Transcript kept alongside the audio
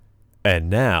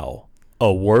And now,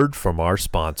 a word from our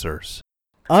sponsors.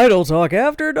 Idle Talk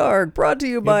After Dark, brought to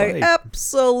you by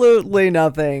absolutely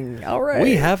nothing. All right.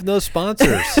 We have no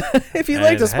sponsors. If you'd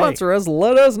like to sponsor us,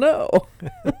 let us know.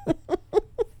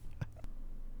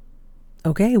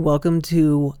 Okay, welcome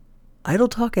to Idle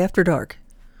Talk After Dark.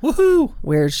 Woohoo!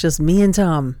 Where it's just me and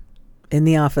Tom in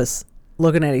the office,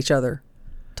 looking at each other,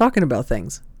 talking about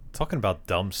things. Talking about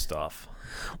dumb stuff.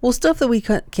 Well, stuff that we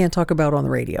can't talk about on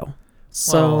the radio.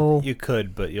 So well, you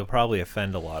could, but you'll probably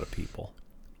offend a lot of people.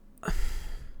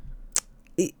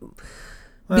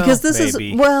 Because this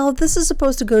is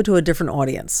supposed to go to a different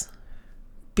audience.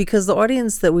 Because the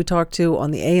audience that we talk to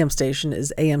on the AM station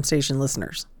is AM station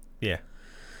listeners. Yeah.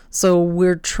 So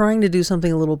we're trying to do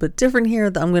something a little bit different here.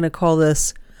 I'm going to call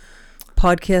this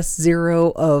podcast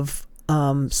 0 of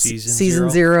season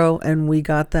zero, and we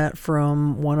got that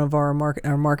from one of our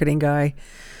marketing guy.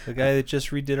 The guy that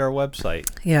just redid our website.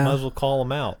 Yeah. Might as well call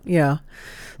him out. Yeah.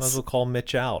 Might as well call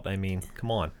Mitch out. I mean, come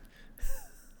on.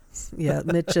 Yeah,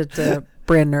 Mitch at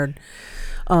Brand Nerd.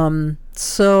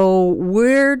 So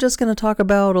we're just going to talk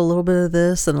about a little bit of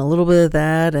this and a little bit of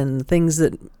that and things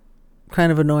that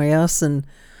kind of annoy us. And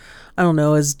I don't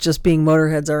know, as just being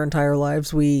motorheads our entire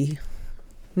lives, we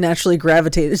naturally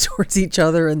gravitated towards each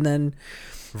other, and then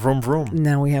vroom vroom.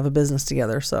 Now we have a business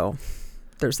together, so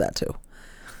there's that too.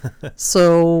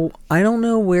 So I don't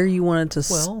know where you wanted to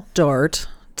start,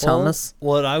 Thomas.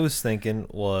 What I was thinking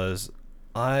was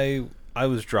I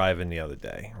was driving the other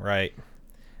day, right?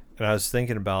 And I was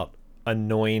thinking about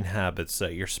annoying habits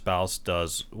that your spouse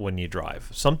does when you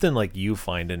drive. Something like you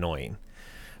find annoying.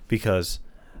 Because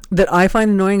that I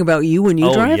find annoying about you when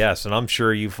you drive? Oh, yes, and I'm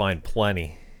sure you find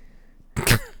plenty.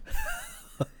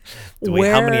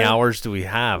 How many hours do we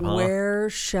have, huh?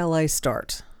 Where shall I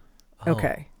start? Oh.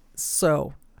 Okay.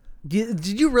 So, do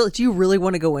you really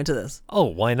want to go into this? Oh,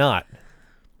 why not?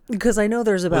 Because I know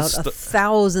there's about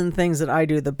 1,000 things that I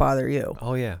do that bother you.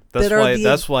 Oh yeah,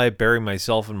 that's why I bury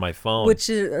myself in my phone. Which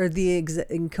are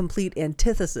the complete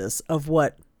antithesis of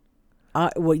what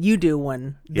you do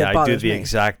when that bothers me. I do the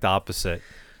exact opposite.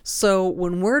 So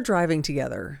when we're driving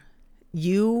together,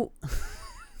 and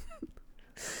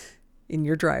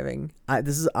you're driving,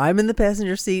 I'm in the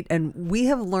passenger seat, and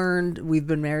we've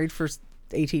been married for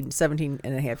 17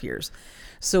 and a half years.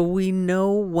 So we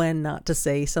know when not to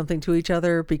say something to each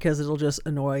other because it'll just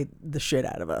annoy the shit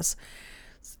out of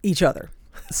each other.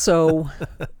 So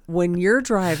when you're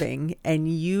driving and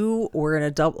we're in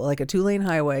a 2-lane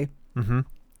highway, mm-hmm.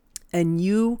 and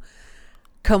you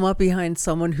come up behind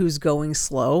someone who's going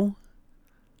slow,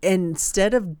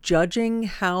 instead of judging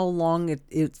how long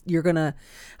it's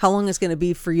gonna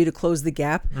be for you to close the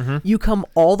gap, mm-hmm. you come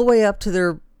all the way up to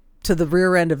the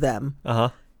rear end of them,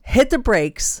 hit the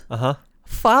brakes,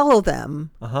 follow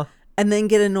them, and then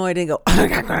get annoyed and go, I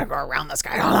gotta go around this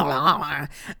guy,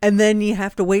 and then you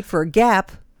have to wait for a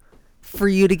gap for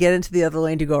you to get into the other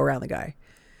lane to go around the guy,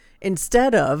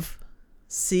 instead of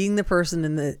seeing the person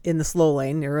in the slow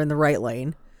lane or in the right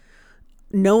lane,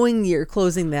 knowing you're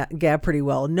closing that gap pretty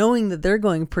well, knowing that they're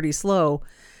going pretty slow,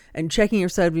 and checking your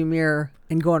side view mirror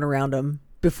and going around them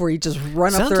before you just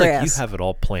run up their ass. Sounds like you have it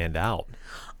all planned out.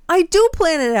 I do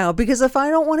plan it out, because if I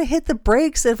don't want to hit the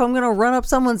brakes, if I'm going to run up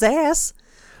someone's ass,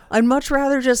 I'd much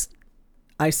rather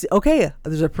I see, okay,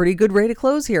 there's a pretty good rate of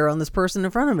close here on this person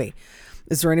in front of me.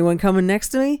 Is there anyone coming next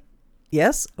to me?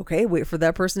 Yes. Okay, wait for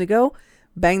that person to go.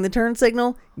 Bang the turn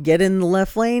signal, get in the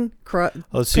left lane. So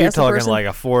you're talking like a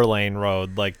 4-lane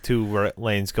road, like 2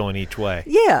 lanes going each way.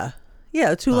 Yeah,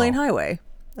 a 2-lane highway.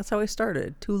 That's how I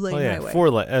started. 2-lane highway.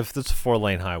 4-lane. If it's a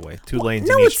 4-lane highway, 2 lanes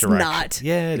in each direction. No, it's not.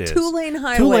 Yeah, it is. 2-lane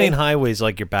highway. 2-lane highways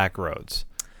like your back roads.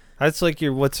 That's like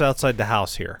what's outside the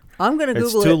house here. I'm gonna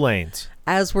Google it. It's 2 lanes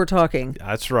as we're talking.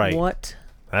 That's right. What?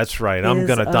 That's right. I'm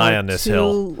gonna die on this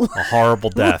hill. A horrible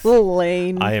death.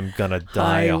 Lane. I am gonna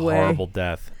die a horrible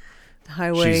death.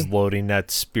 Highway. She's loading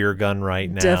that spear gun right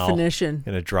now. Definition.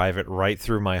 Gonna drive it right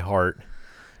through my heart.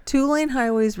 2-lane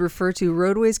highways refer to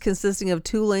roadways consisting of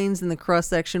 2 lanes in the cross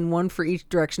section, 1 for each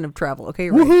direction of travel. Okay,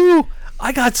 right. Woohoo!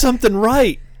 I got something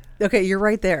right. Okay, you're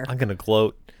right there. I'm gonna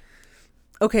gloat.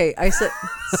 Okay, I said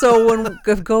so when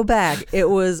go back.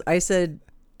 I said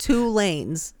 2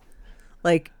 lanes,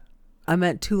 like I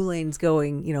meant 2 lanes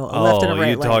going, a left and a right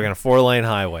lane. Oh, you're talking a 4-lane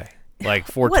highway, like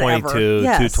 422,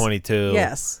 yes. 222.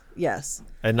 Yes.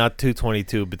 And not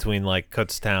 222 between like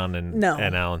Kutztown and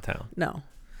Allentown. No.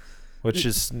 Which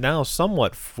is now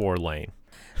somewhat 4-lane.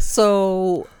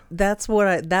 So that's one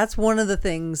of the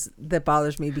things that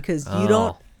bothers me, because you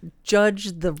don't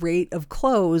judge the rate of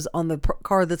close on the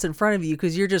car that's in front of you,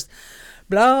 because you're just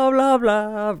blah blah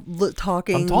blah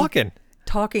talking. I'm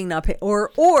talking. Not pay,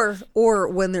 or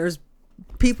when there's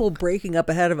people breaking up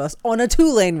ahead of us on a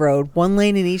 2-lane road, 1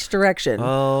 lane in each direction.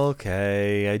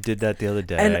 Okay, I did that the other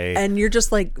day. And you're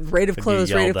just like rate of And close,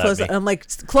 you rate yelled of at close. me. I'm like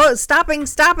stopping.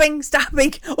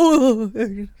 Oh,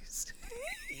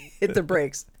 hit the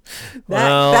brakes.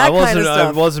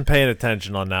 I wasn't paying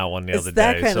attention on that one the It's other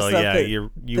that day. kind of So stuff yeah, that- you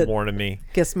that warning me.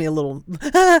 gets me a little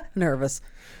nervous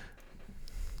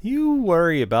You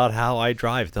worry about how I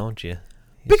drive, don't you?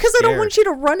 because I don't want you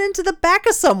to run into the back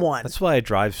of someone. That's why I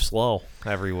drive slow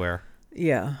everywhere.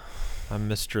 Yeah, I'm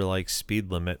Mr. like speed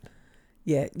limit.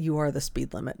 yeah, you are the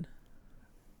speed limit,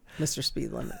 Mr.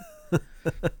 Speed Limit.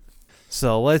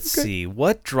 So let's see.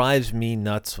 What drives me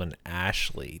nuts when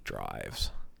Ashley drives?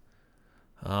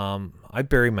 I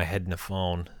bury my head in the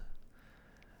phone.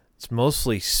 It's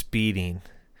mostly speeding.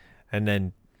 And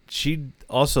then she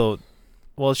also,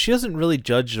 well, she doesn't really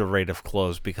judge the rate of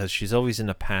close because she's always in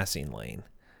a passing lane.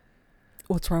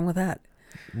 What's wrong with that?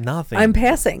 Nothing. I'm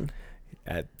passing.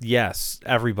 Yes,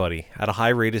 everybody at a high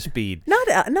rate of speed. Not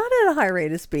at a high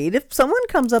rate of speed. If someone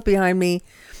comes up behind me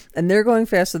and they're going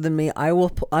faster than me, I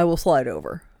will slide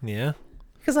over. Yeah.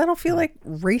 Because I don't feel like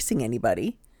racing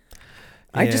anybody.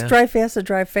 I just Yeah. drive fast to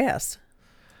drive fast.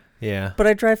 Yeah. But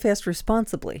I drive fast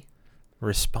responsibly.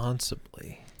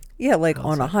 Responsibly. Yeah, like How's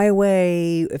on a that?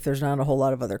 highway, if there's not a whole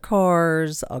lot of other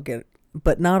cars, I'll get,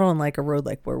 but not on like a road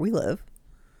like where we live.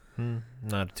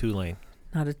 Not a 2-lane.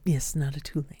 Not a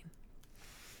 2-lane.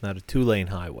 Not a 2-lane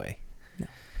highway. No.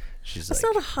 She's It's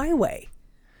like, not a highway.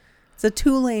 It's a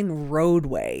 2-lane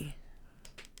roadway.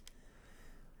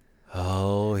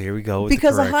 oh, here we go. With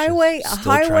Because the a highway, Still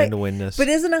trying to win this. But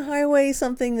isn't a highway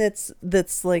something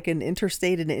that's like an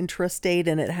interstate and intrastate,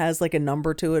 and it has like a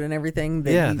number to it and everything?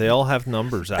 Yeah, they all have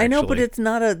numbers. Actually, I know, but it's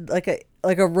not like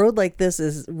a road like this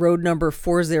is road number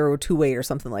 402A or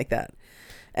something like that,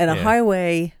 and a Yeah.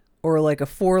 highway or like a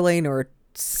 4-lane or a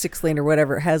 6-lane or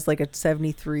whatever it has like a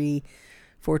 73,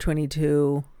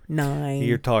 422, 9.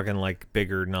 You're talking like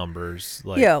bigger numbers,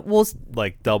 like Yeah, well,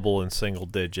 like double and single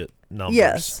digit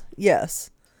numbers. yes.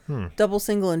 Double,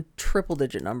 single, and triple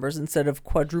digit numbers instead of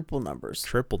quadruple numbers.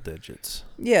 Triple digits.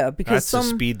 Yeah, because That's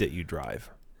the speed that you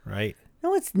drive, right?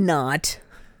 No, it's not.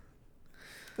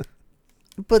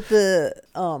 But the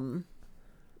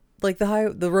like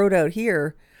the road out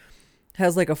here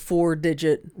has like a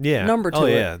 4-digit Yeah. number to oh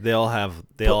it. yeah, they all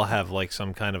have like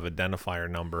some kind of identifier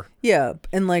number. Yeah,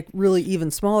 and like really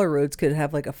even smaller roads could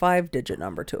have like a 5-digit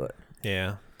number to it.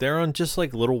 Yeah, they're on just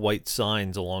like little white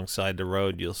signs alongside the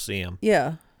road. You'll see them.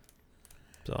 Yeah.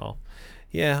 So,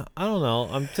 yeah, I don't know.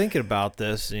 I'm thinking about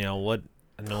this. You know what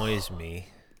annoys me.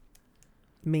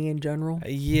 Me in general.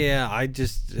 Yeah, I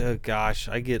just, gosh,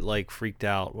 I get like freaked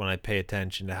out when I pay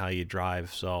attention to how you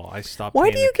drive. So I stop. Why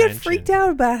paying do you get attention. freaked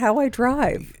out about how I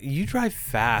drive? You drive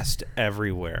fast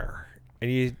everywhere,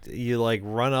 and you like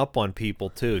run up on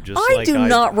people too. Just I like do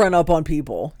not run up on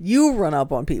people. You run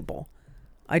up on people.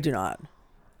 I do not.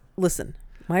 Listen,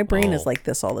 my brain is Oh. like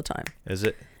this all the time. Is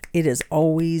it? It is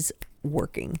always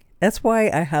working. That's why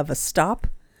I have a stop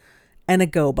and a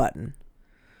go button.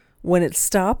 When it's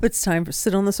stop, it's time to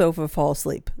sit on the sofa and fall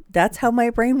asleep. That's how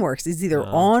my brain works. It's either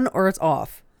on or it's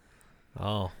off.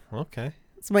 Oh, okay.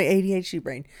 It's my ADHD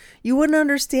brain. You wouldn't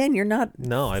understand. You're not.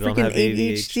 No, I don't freaking have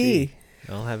ADHD.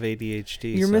 I don't have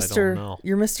ADHD. You're so I don't know.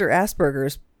 You're Mr.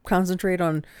 Asperger's. Concentrate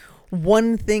on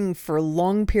one thing for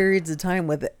long periods of time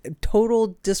with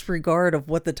total disregard of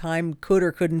what the time could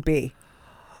or couldn't be.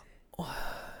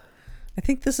 I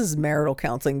think this is marital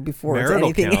counseling before Marital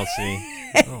it's anything. counseling.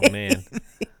 Oh man.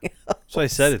 So I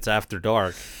said it's after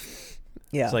dark.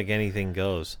 Yeah. It's like anything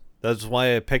goes. That's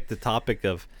why I picked the topic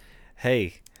of,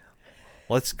 hey,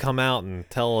 let's come out and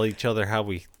tell each other how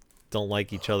we don't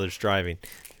like each other's driving.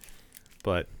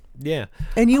 But yeah.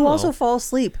 And I you don't also know. fall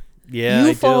asleep. Yeah, You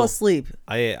I fall do. asleep.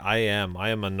 I am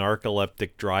a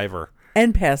narcoleptic driver.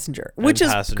 And passenger, which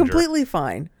is passenger. completely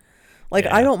fine. Like,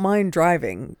 Yeah. I don't mind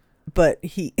driving, but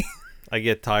I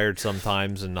get tired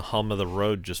sometimes, and the hum of the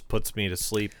road just puts me to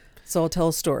sleep. So I'll tell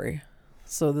a story.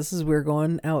 So we're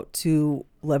going out to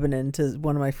Lebanon to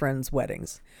one of my friend's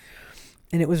weddings.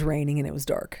 And it was raining and it was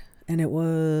dark. And it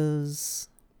was,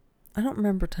 I don't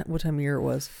remember what time of year it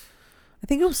was. I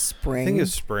think it was spring. I think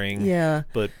it's spring. Yeah.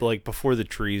 But like before the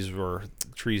trees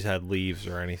had leaves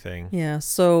or anything. Yeah.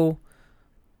 So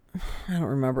I don't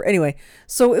remember. Anyway,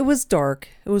 so it was dark.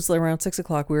 It was like around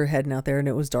 6:00. We were heading out there and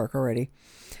it was dark already.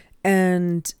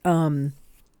 And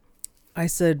I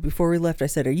said, before we left, I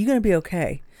said, are you going to be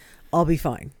okay? I'll be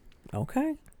fine.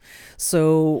 Okay.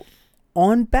 So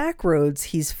on back roads,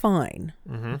 he's fine.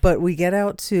 Mm-hmm. But we get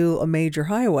out to a major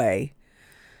highway.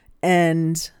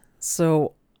 And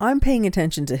so I'm paying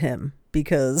attention to him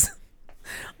because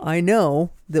I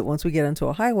know that once we get into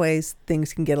a highway,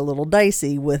 things can get a little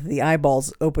dicey with the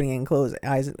eyeballs opening and closing,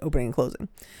 eyes opening and closing.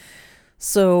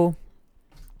 So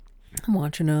I'm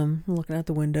watching them, looking out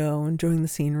the window, enjoying the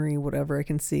scenery, whatever I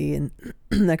can see. And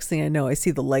next thing I know, I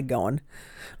see the leg going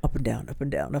up and down, up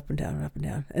and down, up and down, and up and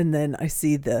down. And then I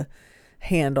see the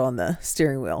hand on the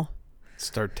steering wheel.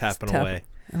 Start tapping away.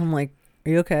 And I'm like,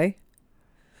 are you okay?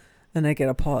 And I get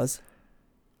a pause.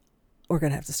 We're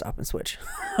going to have to stop and switch.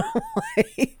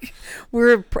 Like,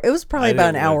 it was probably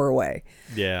about an hour away.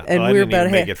 Yeah. And I we were didn't about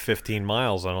even make it 15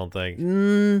 miles, I don't think.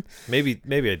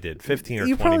 Maybe I did. 15 or 20 miles.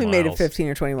 You probably made it 15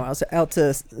 or 20 miles out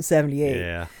to 78.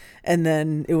 Yeah. And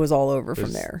then it was all over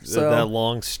from there. So that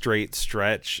long straight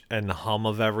stretch and the hum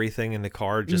of everything in the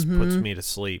car just puts me to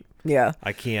sleep. Yeah.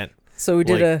 I can't. So we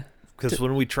did because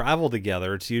when we travel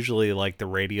together, it's usually like the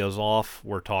radio's off.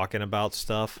 We're talking about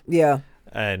stuff. Yeah.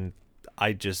 And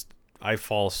I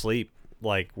fall asleep.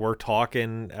 Like, we're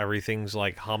talking, everything's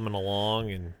like humming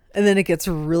along, and then it gets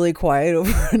really quiet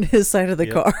over on his side of the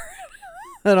car.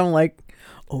 And I'm like,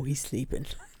 oh, he's sleeping.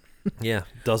 Yeah,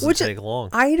 doesn't take long.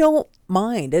 I don't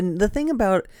mind. And the thing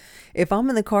about, if I'm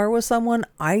in the car with someone,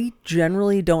 I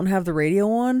generally don't have the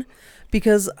radio on,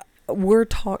 because we're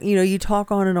talking, you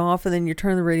talk on and off, and then you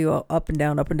turn the radio up and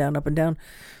down, up and down, up and down.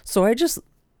 So I just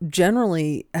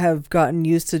generally have gotten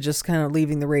used to just kind of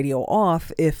leaving the radio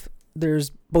off if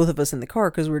there's both of us in the car,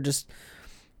 because we're just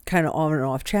kind of on and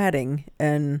off chatting,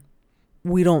 and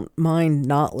we don't mind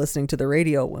not listening to the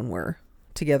radio when we're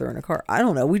together in a car. I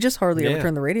don't know. We just hardly ever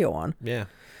turn the radio on. Yeah.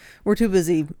 We're too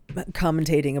busy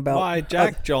commentating about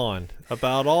John,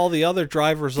 about all the other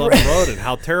drivers on the road and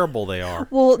how terrible they are.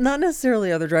 Well, not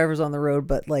necessarily other drivers on the road,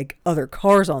 but like other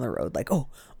cars on the road. Like,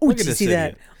 did you see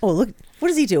that? Oh, look,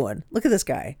 what is he doing? Look at this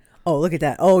guy. Oh, look at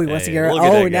that. Oh, he wants to get around.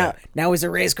 Oh, now he's a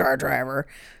race car driver.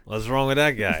 What's wrong with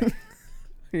that guy?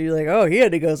 You're like, oh, he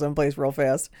had to go someplace real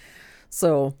fast.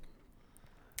 So,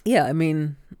 yeah, I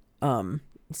mean,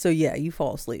 you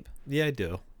fall asleep. Yeah, I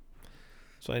do.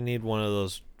 So I need one of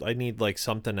those. I need like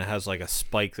something that has like a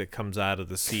spike that comes out of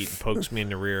the seat and pokes me in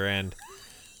the rear end.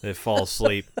 And I fall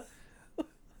asleep.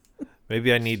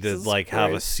 Maybe I need to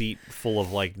have a seat full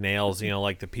of like nails,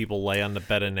 like the people lay on the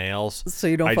bed of nails. So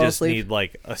you don't fall asleep? I just need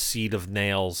like a seat of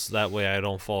nails. That way I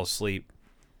don't fall asleep.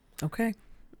 Okay.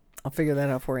 I'll figure that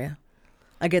out for you.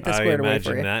 I get that squared away for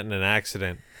you. I imagine that in an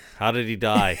accident. How did he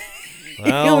die?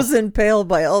 Well, he was impaled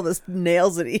by all the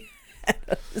nails that he had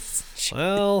on his chest.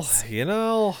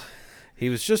 Well, he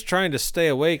was just trying to stay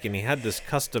awake, and he had this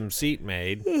custom seat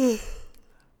made.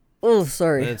 Oh,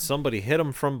 sorry. And somebody hit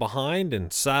him from behind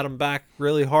and sat him back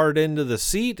really hard into the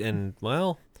seat, and,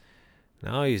 well,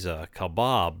 now he's a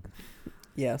kebab.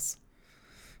 Yes.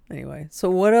 Anyway, so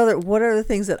what are the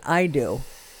things that I do?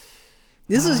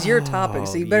 This is your topic,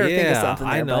 so you better think of something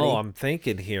there, I know. buddy. I'm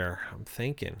thinking here.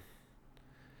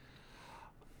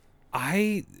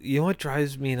 You know what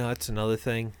drives me nuts? Another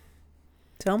thing.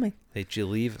 Tell me. That you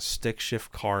leave a stick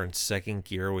shift car in second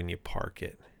gear when you park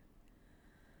it.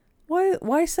 Why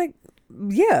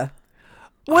yeah.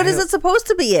 What is it supposed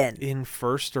to be in? In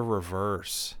first or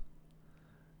reverse.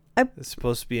 It's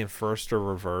supposed to be in first or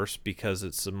reverse because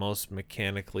it's the most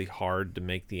mechanically hard to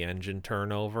make the engine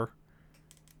turn over.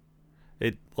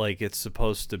 It's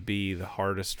supposed to be the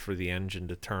hardest for the engine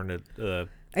to turn it. If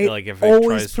it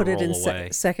always tries put to it roll in away.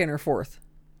 second or fourth.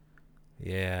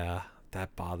 Yeah,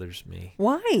 that bothers me.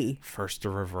 Why? First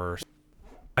or reverse.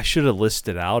 I should have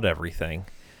listed out everything.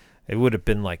 It would have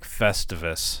been like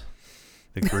Festivus,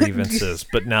 the grievances.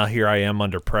 But now here I am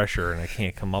under pressure and I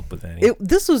can't come up with any.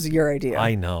 This was your idea.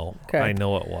 I know. Okay. I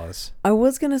know it was. I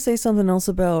was going to say something else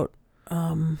about...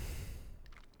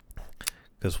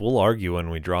 Because we'll argue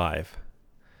when we drive.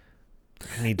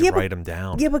 I need to write them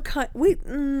down. Yeah, but we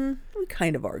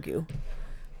kind of argue.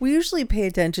 We usually pay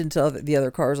attention to the other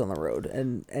cars on the road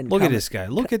and look at this guy.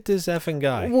 Look at this effing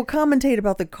guy. We'll commentate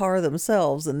about the car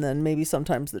themselves and then maybe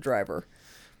sometimes the driver.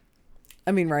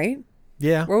 I mean, right?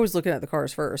 Yeah. We're always looking at the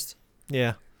cars first.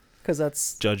 Yeah. Because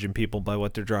that's... Judging people by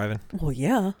what they're driving. Well,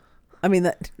 yeah. I mean,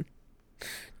 that...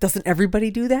 Doesn't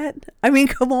everybody do that? I mean,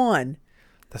 come on.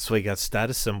 That's why you got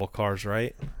status symbol cars,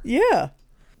 right? Yeah.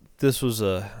 This was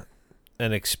an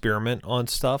experiment on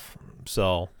stuff,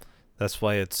 so that's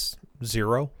why it's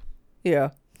 0.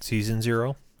 Yeah. Season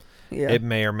 0. Yeah. It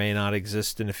may or may not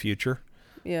exist in the future.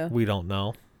 Yeah. We don't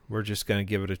know. We're just going to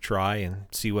give it a try and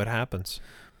see what happens.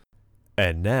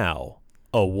 And now,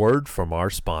 a word from our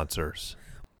sponsors.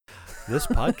 This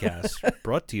podcast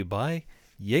brought to you by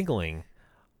Yingling.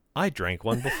 I drank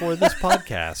one before this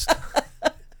podcast.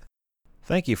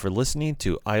 Thank you for listening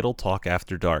to Idle Talk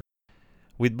After Dark.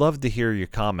 We'd love to hear your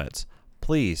comments.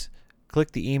 Please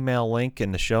click the email link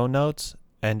in the show notes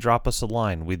and drop us a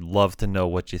line. We'd love to know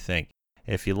what you think.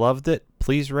 If you loved it,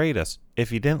 please rate us.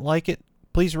 If you didn't like it,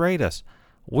 please rate us.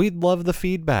 We'd love the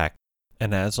feedback.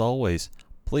 And as always,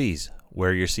 please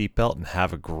wear your seatbelt and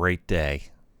have a great day.